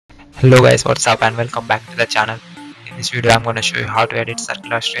Hello guys, what's up and welcome back to the channel. In this video I'm going to show you how to edit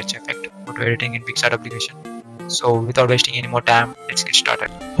circular stretch effect photo editing in Picsart application. So without wasting any more time, let's get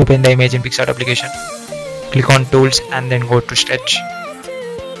started. Open the image in Picsart application, click on tools and then go to stretch.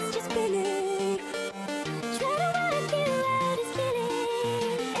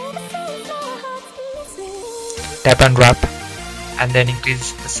 Tap and drop and then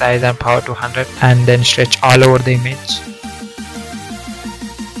increase the size and power to 100 and then stretch all over the image.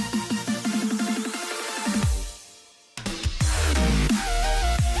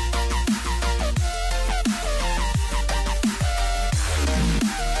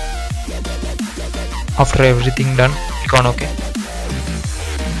 After everything done, click on OK.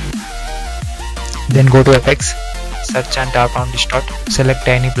 Then go to effects, search and tap on distort, select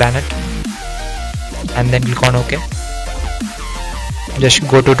tiny planet and then click on OK. Just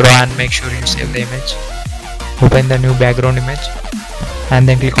go to draw and make sure you save the image. Open the new background image and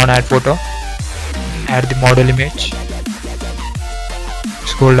then click on add photo. Add the model image.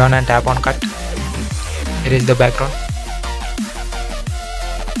 Scroll down and tap on cut. Erase the background.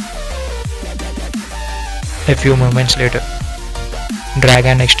 A few moments later, drag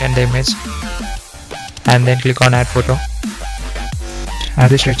and extend the image and then click on add photo. Add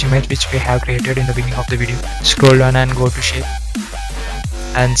the stretch image which we have created in the beginning of the video. Scroll down and go to shape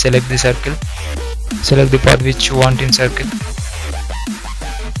and select the circle. Select the path which you want in circle.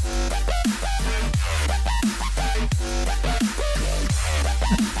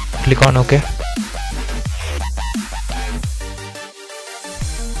 Click on OK.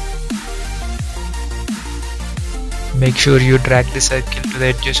 Make sure you drag the circle to the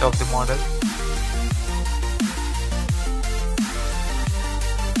edges of the model.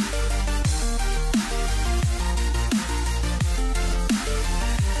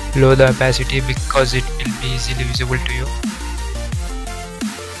 Lower the opacity because it will be easily visible to you.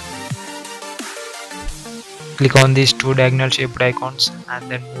 Click on these two diagonal shaped icons and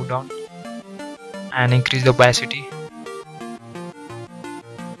then move down and increase the opacity.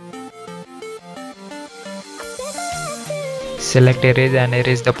 Select erase and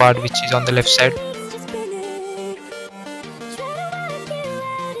erase the part which is on the left side.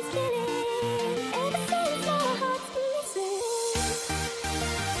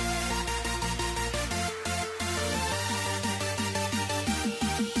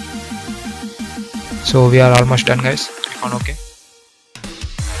 So we are almost done guys. Click on OK.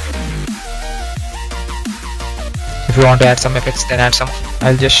 If you want to add some effects, then add some.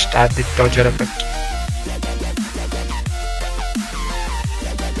 I'll just add the dodger effect.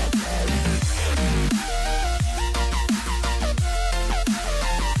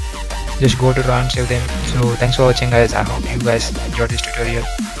 Just go to draw and save them. So thanks for watching guys. I hope you guys enjoyed this tutorial.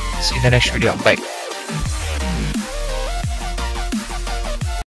 See you in the next video. Bye.